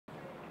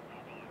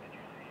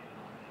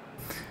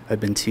I've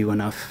been to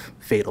enough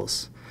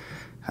fatals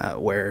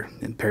where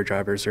impaired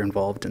drivers are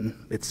involved,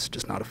 and it's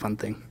just not a fun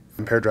thing.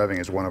 Impaired driving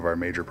is one of our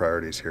major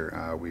priorities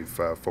here. We've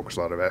focused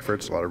a lot of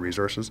efforts, a lot of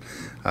resources,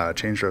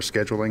 changed our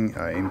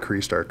scheduling,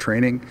 increased our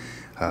training,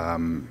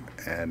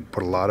 and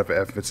put a lot of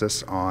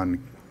emphasis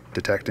on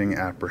detecting,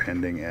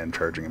 apprehending, and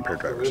charging impaired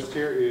drivers. The list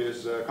here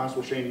is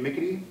Constable Shane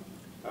Mickety.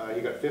 He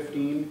got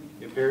 15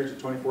 impaireds in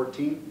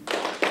 2014.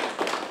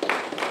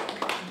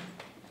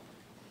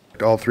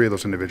 All three of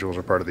those individuals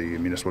are part of the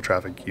municipal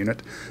traffic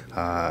unit,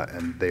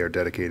 and they are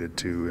dedicated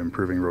to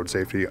improving road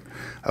safety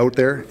out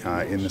there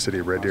in the city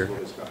of Red Deer.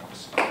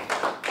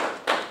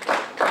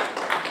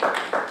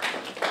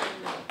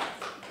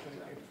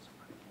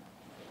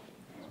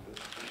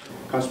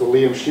 Constable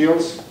Liam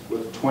Shields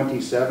with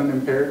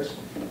 27 impaireds,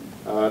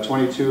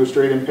 22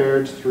 straight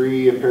impaireds,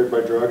 3 impaired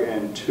by drug,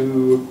 and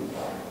 2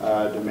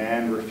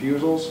 demand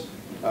refusals.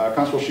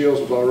 Constable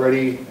Shields was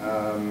already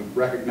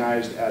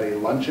recognized at a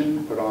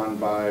luncheon put on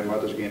by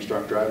Mothers Against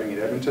Drunk Driving in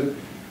Edmonton,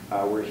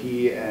 where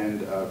he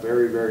and a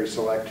very, very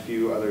select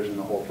few others in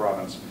the whole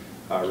province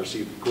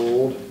received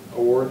gold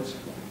awards.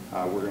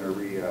 We're going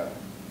to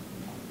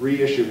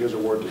reissue his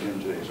award to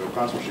him today. So,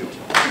 Constable Shields.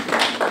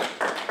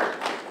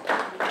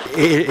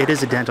 It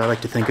is a dent. I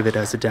like to think of it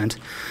as a dent.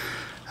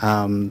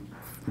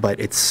 But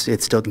it's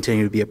still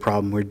continuing to be a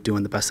problem. We're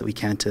doing the best that we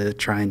can to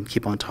try and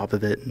keep on top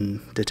of it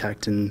and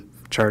detect and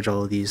charge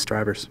all of these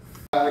drivers.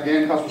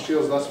 Again, Constable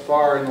Shields thus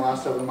far in the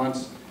last 7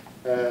 months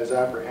has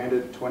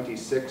apprehended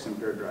 26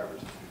 impaired drivers.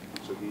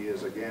 So he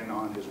is again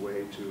on his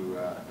way to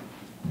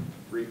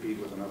repeat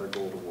with another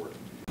gold award.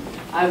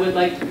 I would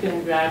like to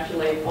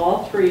congratulate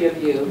all 3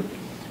 of you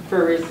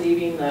for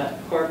receiving the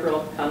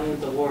Corporal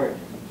Cummings Award.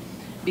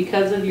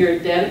 Because of your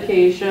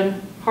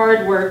dedication,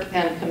 hard work,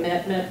 and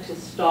commitment to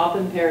stop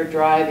impaired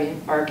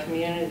driving, our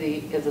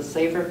community is a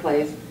safer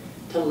place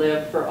to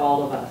live for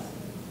all of us.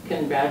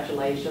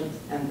 Congratulations,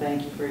 and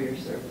thank you for your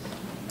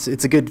service.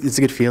 It's a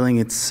good feeling.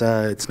 It's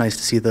nice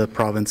to see the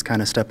province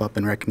kind of step up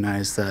and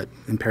recognize that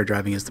impaired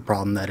driving is the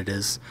problem that it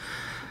is.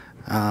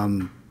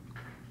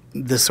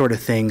 This sort of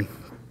thing,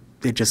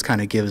 it just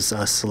kind of gives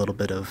us a little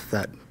bit of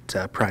that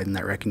pride and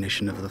that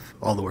recognition of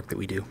all the work that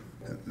we do.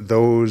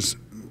 Those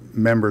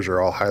members are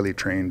all highly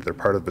trained. They're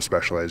part of the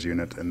specialized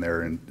unit, and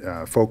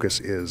their focus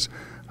is,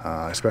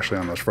 especially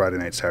on those Friday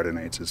nights, Saturday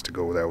nights, is to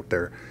go out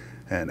there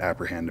and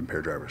apprehend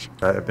impaired drivers.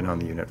 I've been on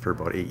the unit for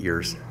about 8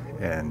 years,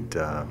 and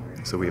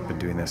so we've been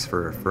doing this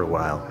for a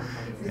while.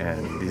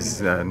 And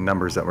these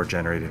numbers that were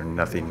generated are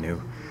nothing new,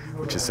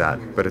 which is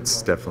sad, but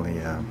it's definitely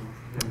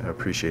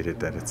appreciated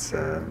that it's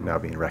now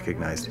being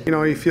recognized. You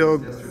know, you feel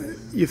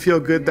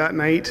good that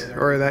night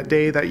or that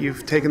day that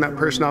you've taken that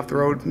person off the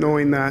road,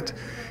 knowing that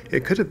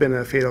it could have been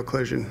a fatal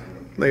collision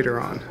later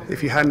on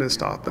if you hadn't have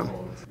stopped them.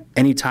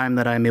 Anytime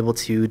that I'm able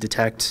to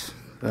detect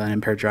an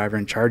impaired driver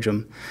and charge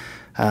them,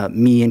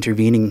 me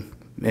intervening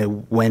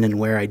when and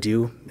where I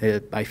do,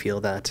 I feel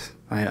that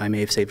I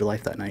may have saved a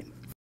life that night.